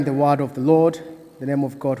The word of the Lord, in the name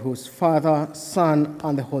of God, who is Father, Son,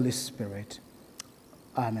 and the Holy Spirit.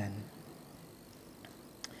 Amen.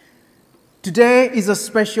 Today is a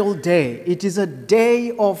special day. It is a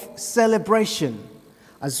day of celebration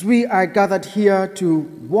as we are gathered here to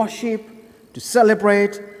worship, to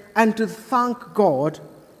celebrate, and to thank God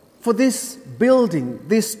for this building,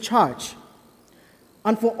 this church,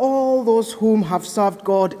 and for all those whom have served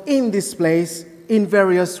God in this place in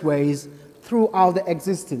various ways throughout the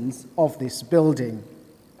existence of this building.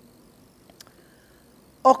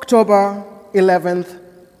 October 11th,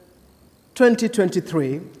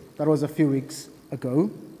 2023, that was a few weeks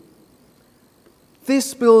ago,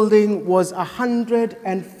 this building was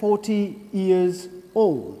 140 years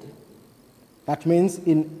old. That means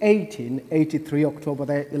in 1883, October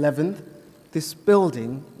the 11th, this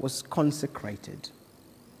building was consecrated.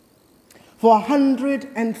 For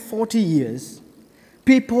 140 years,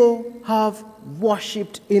 people have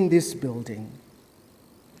worshipped in this building.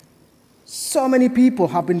 So many people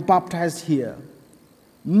have been baptized here,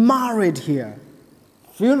 married here.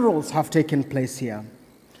 Funerals have taken place here.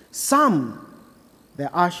 Some, their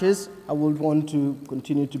ashes, I would want to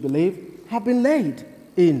continue to believe, have been laid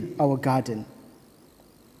in our garden.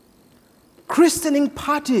 Christening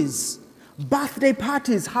parties, birthday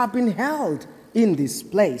parties have been held in this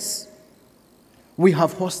place. We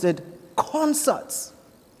have hosted concerts,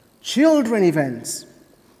 children events,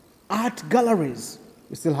 art galleries.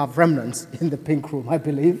 We still have remnants in the pink room, I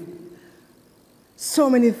believe. So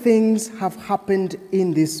many things have happened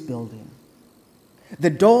in this building.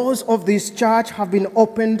 The doors of this church have been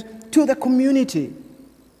opened to the community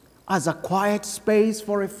as a quiet space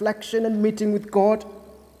for reflection and meeting with God,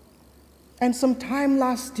 and sometime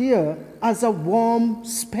last year as a warm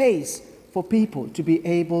space for people to be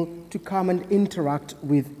able to come and interact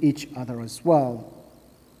with each other as well.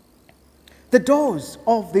 The doors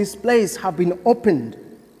of this place have been opened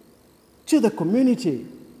to the community,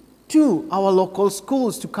 to our local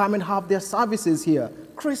schools to come and have their services here,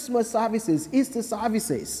 Christmas services, Easter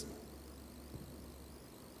services,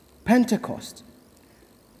 Pentecost.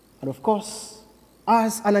 And of course,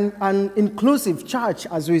 as an inclusive church,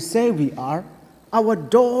 as we say we are, our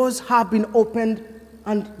doors have been opened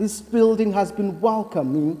and this building has been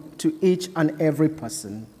welcoming to each and every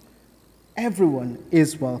person. Everyone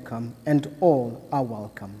is welcome and all are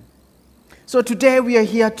welcome. So today we are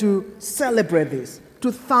here to celebrate this,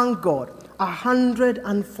 to thank God.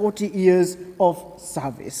 140 years of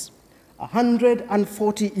service.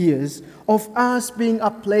 140 years of us being a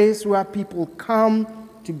place where people come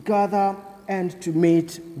to gather and to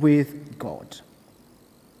meet with God.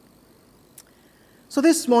 So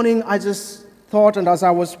this morning I just thought, and as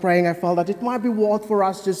I was praying, I felt that it might be worth for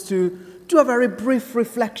us just to do a very brief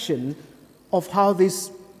reflection of how this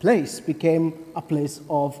place became a place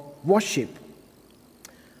of worship.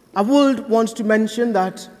 I would want to mention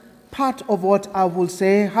that part of what I will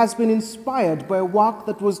say has been inspired by work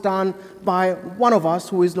that was done by one of us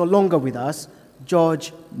who is no longer with us,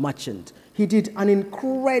 George Merchant. He did an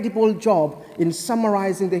incredible job in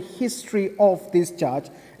summarizing the history of this church.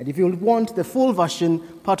 And if you want the full version,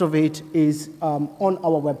 part of it is on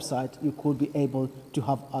our website. You could be able to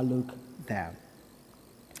have a look there.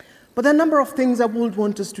 But there are a number of things I would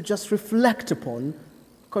want us to just reflect upon,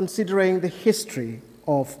 considering the history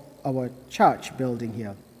of our church building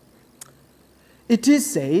here. It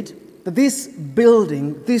is said that this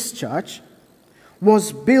building, this church,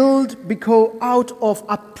 was built because out of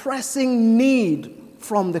a pressing need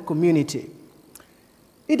from the community.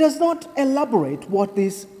 It does not elaborate what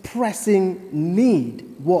this pressing need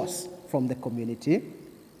was from the community,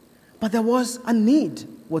 but there was a need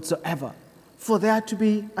whatsoever for there to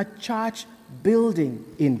be a church building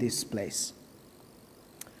in this place.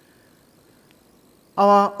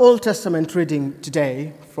 Our Old Testament reading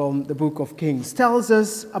today from the book of Kings tells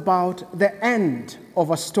us about the end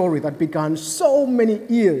of a story that began so many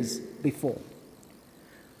years before.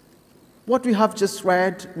 What we have just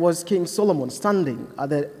read was King Solomon standing at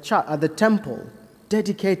the temple,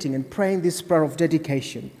 dedicating and praying this prayer of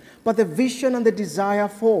dedication. But the vision and the desire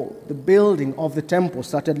for the building of the temple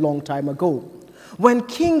started a long time ago, when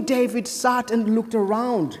King David sat and looked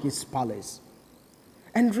around his palace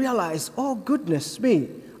and realized, oh goodness me,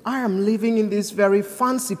 I am living in this very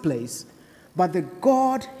fancy place, but the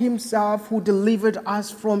God himself who delivered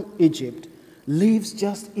us from Egypt lives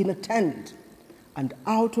just in a tent. And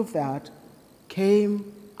out of that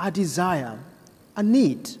came a desire, a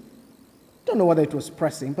need. Don't know whether it was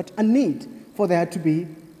pressing, but a need for there to be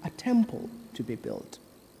a temple to be built.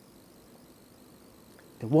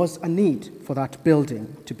 There was a need for that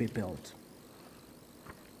building to be built.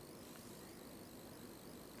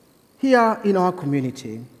 here in our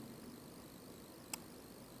community,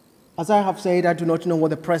 as I have said, I do not know what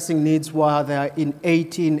the pressing needs were there in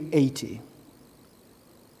 1880.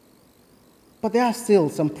 But there are still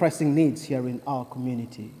some pressing needs here in our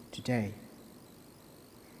community today.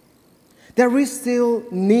 There is still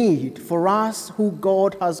need for us who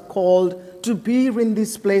God has called to be in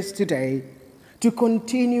this place today, to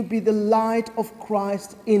continue to be the light of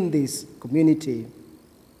Christ in this community.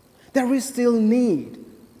 There is still need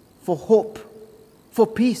for hope, for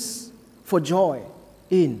peace, for joy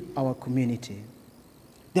in our community.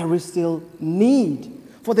 There is still need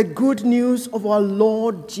for the good news of our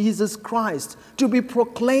Lord Jesus Christ to be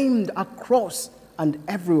proclaimed across and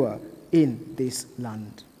everywhere in this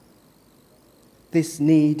land. This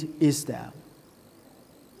need is there.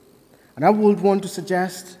 And I would want to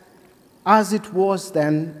suggest, as it was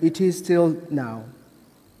then, it is still now.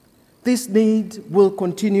 This need will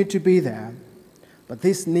continue to be there, but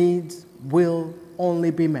this need will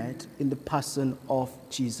only be met in the person of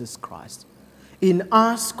Jesus Christ. In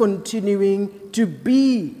us continuing to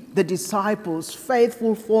be the disciples,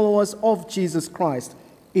 faithful followers of Jesus Christ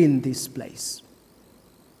in this place.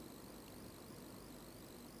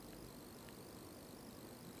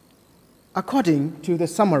 According to the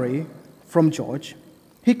summary from George,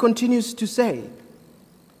 he continues to say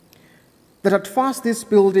that at first this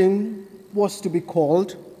building was to be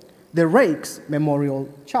called the Rakes Memorial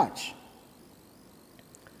Church.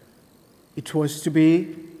 It was to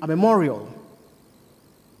be a memorial,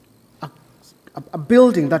 a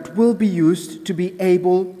building that will be used to be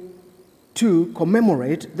able to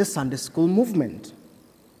commemorate the Sunday school movement.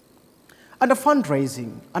 And a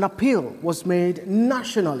fundraising, an appeal was made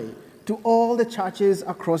nationally to all the churches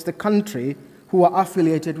across the country who are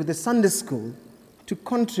affiliated with the Sunday school to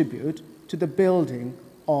contribute to the building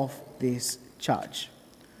of this church.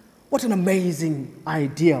 What an amazing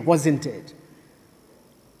idea, wasn't it?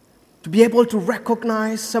 To be able to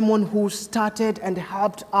recognize someone who started and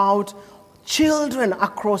helped out children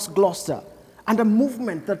across Gloucester and a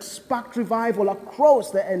movement that sparked revival across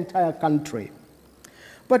the entire country.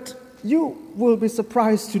 But you will be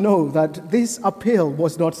surprised to know that this appeal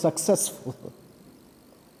was not successful.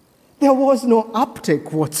 There was no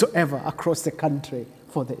uptake whatsoever across the country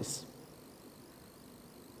for this.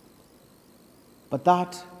 But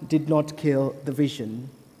that did not kill the vision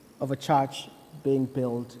of a church being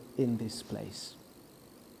built in this place.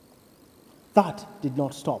 That did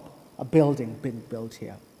not stop a building being built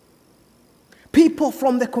here. People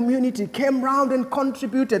from the community came round and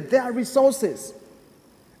contributed their resources.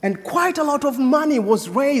 And quite a lot of money was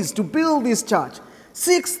raised to build this church.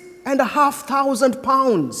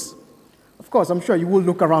 £6,500. Of course, I'm sure you will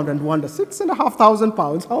look around and wonder,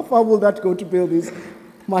 £6,500, how far will that go to build this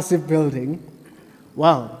massive building?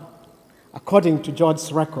 Well, according to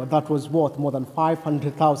George's record, that was worth more than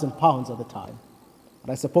 £500,000 at the time.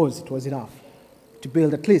 But I suppose it was enough to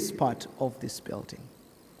build at least part of this building.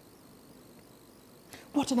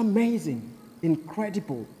 What an amazing,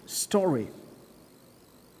 incredible story.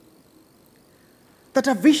 That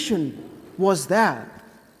a vision was there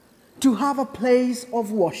to have a place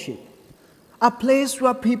of worship, a place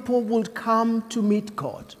where people would come to meet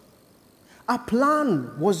God. A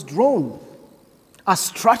plan was drawn, a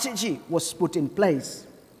strategy was put in place,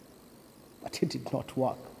 but it did not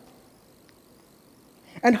work.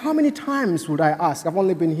 And how many times would I ask? I've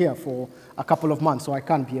only been here for a couple of months, so I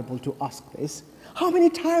can't be able to ask this. How many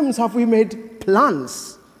times have we made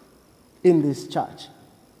plans in this church,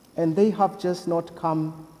 and they have just not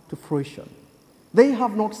come to fruition? They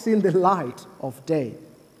have not seen the light of day.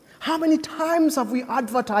 How many times have we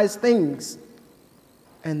advertised things,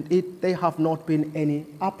 and they have not been any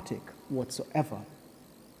uptick whatsoever?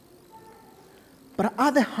 But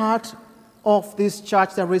at the heart of this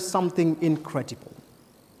church, there is something incredible.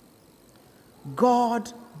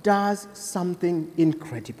 God does something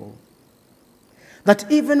incredible. That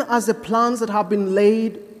even as the plans that have been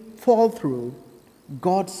laid fall through,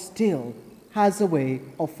 God still has a way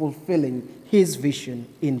of fulfilling his vision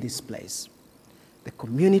in this place. The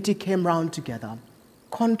community came round together,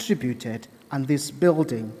 contributed, and this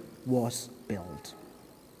building was built.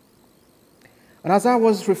 And as I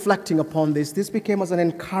was reflecting upon this, this became as an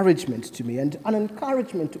encouragement to me and an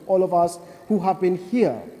encouragement to all of us who have been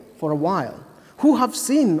here for a while, who have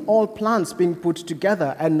seen all plans being put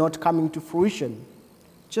together and not coming to fruition,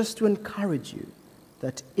 just to encourage you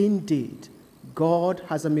that indeed God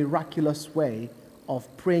has a miraculous way of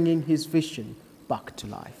bringing his vision back to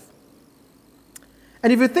life.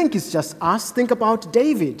 And if you think it's just us, think about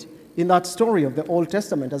David in that story of the Old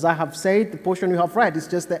Testament. As I have said, the portion you have read is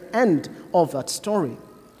just the end of that story.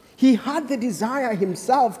 He had the desire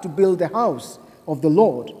himself to build the house of the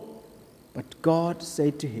Lord. But God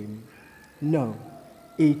said to him, "No,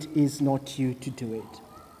 it is not you to do it,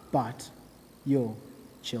 but your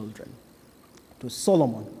children." It was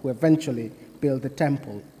Solomon who eventually built the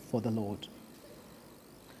temple for the Lord.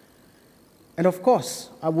 And of course,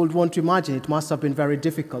 I would want to imagine it must have been very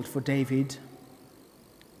difficult for David,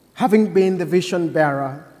 having been the vision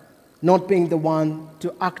bearer, not being the one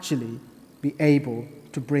to actually be able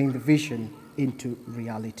to bring the vision into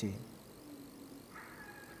reality.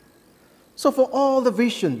 So for all the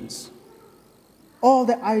visions, all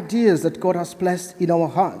the ideas that God has placed in our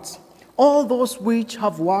hearts, all those which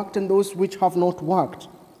have worked and those which have not worked,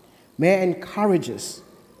 may I encourage us,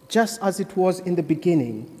 just as it was in the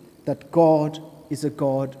beginning, that God is a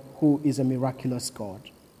God who is a miraculous God.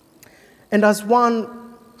 And as one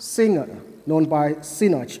singer, known by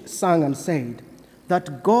Sinach, sang and said,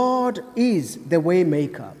 that God is the way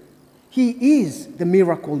maker. He is the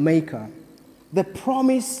miracle maker, the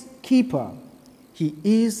promise keeper. He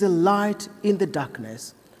is the light in the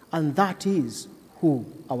darkness, and that is who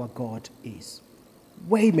our God is.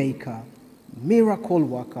 Waymaker, miracle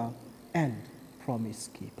worker, and promise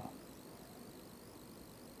keeper.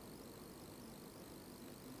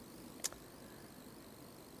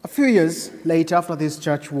 A few years later, after this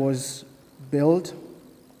church was built,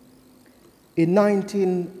 in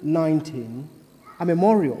 1919, a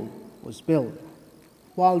memorial was built,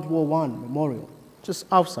 World War I memorial, just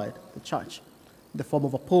outside the church, in the form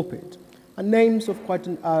of a pulpit. And names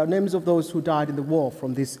of those who died in the war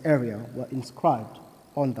from this area were inscribed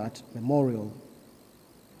on that memorial.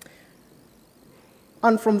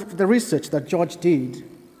 And from the research that George did,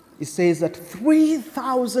 it says that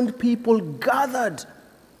 3,000 people gathered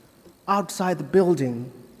outside the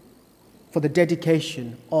building for the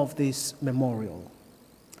dedication of this memorial.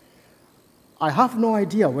 I have no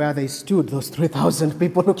idea where they stood, those 3,000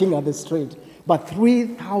 people looking at the street, but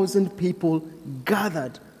 3,000 people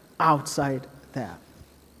gathered outside there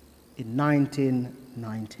in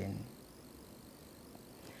 1919.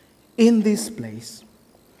 In this place,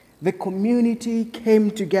 the community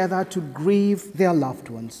came together to grieve their loved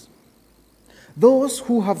ones. Those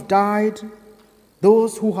who have died,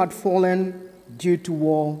 those who had fallen due to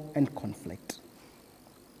war and conflict.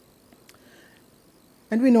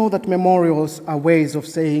 And we know that memorials are ways of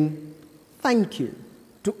saying thank you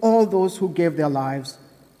to all those who gave their lives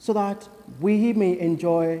so that we may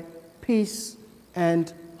enjoy peace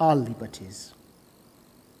and our liberties.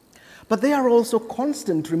 But they are also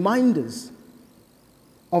constant reminders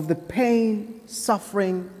of the pain,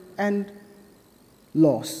 suffering, and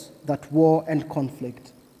loss that war and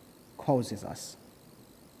conflict causes us.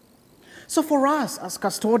 So for us as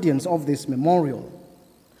custodians of this memorial,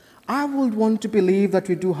 I would want to believe that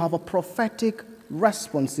we do have a prophetic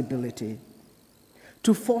responsibility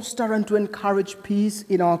to foster and to encourage peace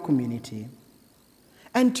in our community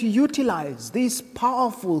and to utilize this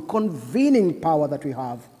powerful convening power that we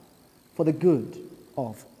have for the good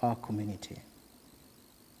of our community.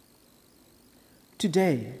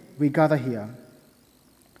 Today, we gather here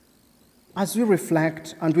as we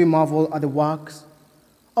reflect and we marvel at the works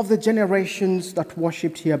of the generations that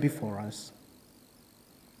worshipped here before us.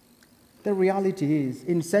 The reality is,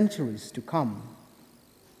 in centuries to come,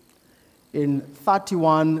 in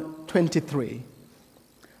 3123,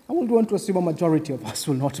 I would want to assume a majority of us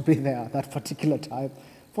will not be there at that particular time.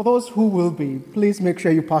 For those who will be, please make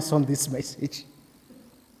sure you pass on this message.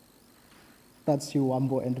 That's you,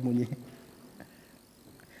 Wambo and Muni.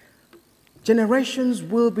 Generations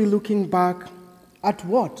will be looking back at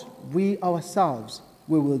what we ourselves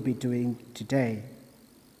we will be doing today.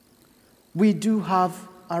 We do have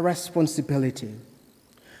a responsibility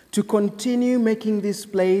to continue making this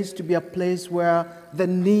place to be a place where the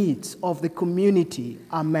needs of the community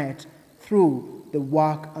are met through the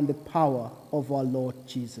work and the power of our Lord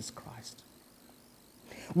Jesus Christ.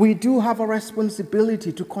 We do have a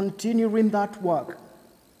responsibility to continue in that work,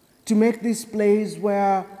 to make this place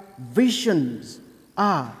where visions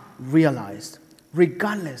are realized,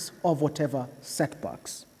 regardless of whatever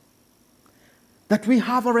setbacks. That we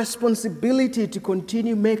have a responsibility to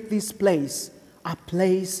continue make this place a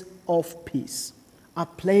place of peace, a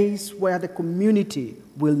place where the community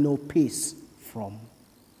will know peace from.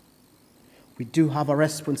 We do have a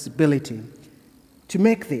responsibility to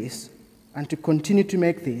make this and to continue to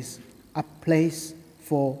make this a place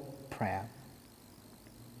for prayer.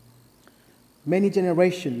 Many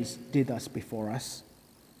generations did this before us,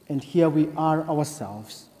 and here we are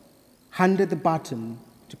ourselves, handed the baton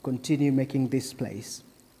to continue making this place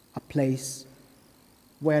a place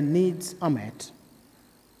where needs are met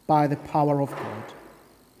by the power of God,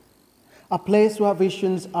 a place where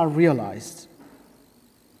visions are realized,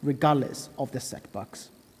 regardless of the setbacks,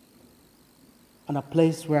 and a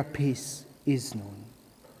place where peace is known.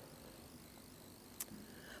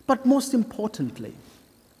 But most importantly,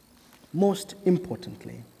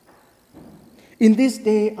 in this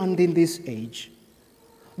day and in this age,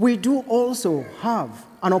 we do also have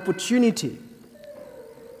an opportunity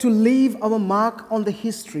to leave our mark on the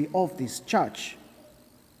history of this church.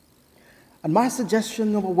 And my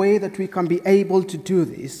suggestion of a way that we can be able to do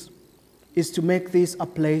this is to make this a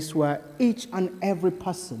place where each and every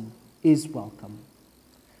person is welcome.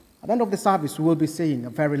 At the end of the service, we will be singing a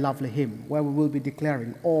very lovely hymn where we will be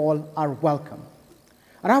declaring, all are welcome.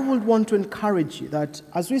 And I would want to encourage you that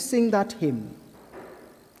as we sing that hymn,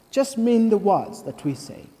 just mean the words that we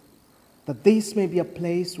say, that this may be a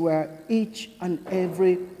place where each and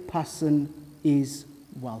every person is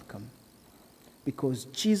welcome. Because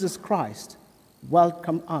Jesus Christ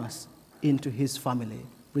welcomed us into his family,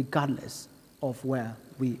 regardless of where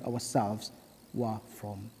we ourselves were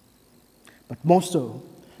from. But more so,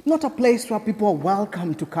 not a place where people are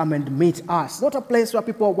welcome to come and meet us, not a place where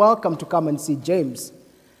people are welcome to come and see James,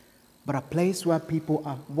 but a place where people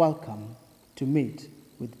are welcome to meet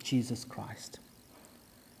with Jesus Christ.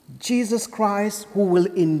 Jesus Christ, who will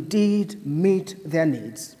indeed meet their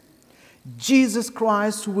needs. Jesus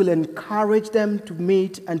Christ, who will encourage them to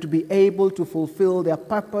meet and to be able to fulfill their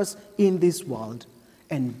purpose in this world.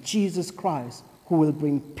 And Jesus Christ, who will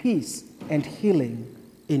bring peace and healing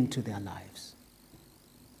into their lives.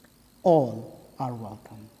 All are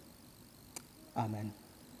welcome. Amen.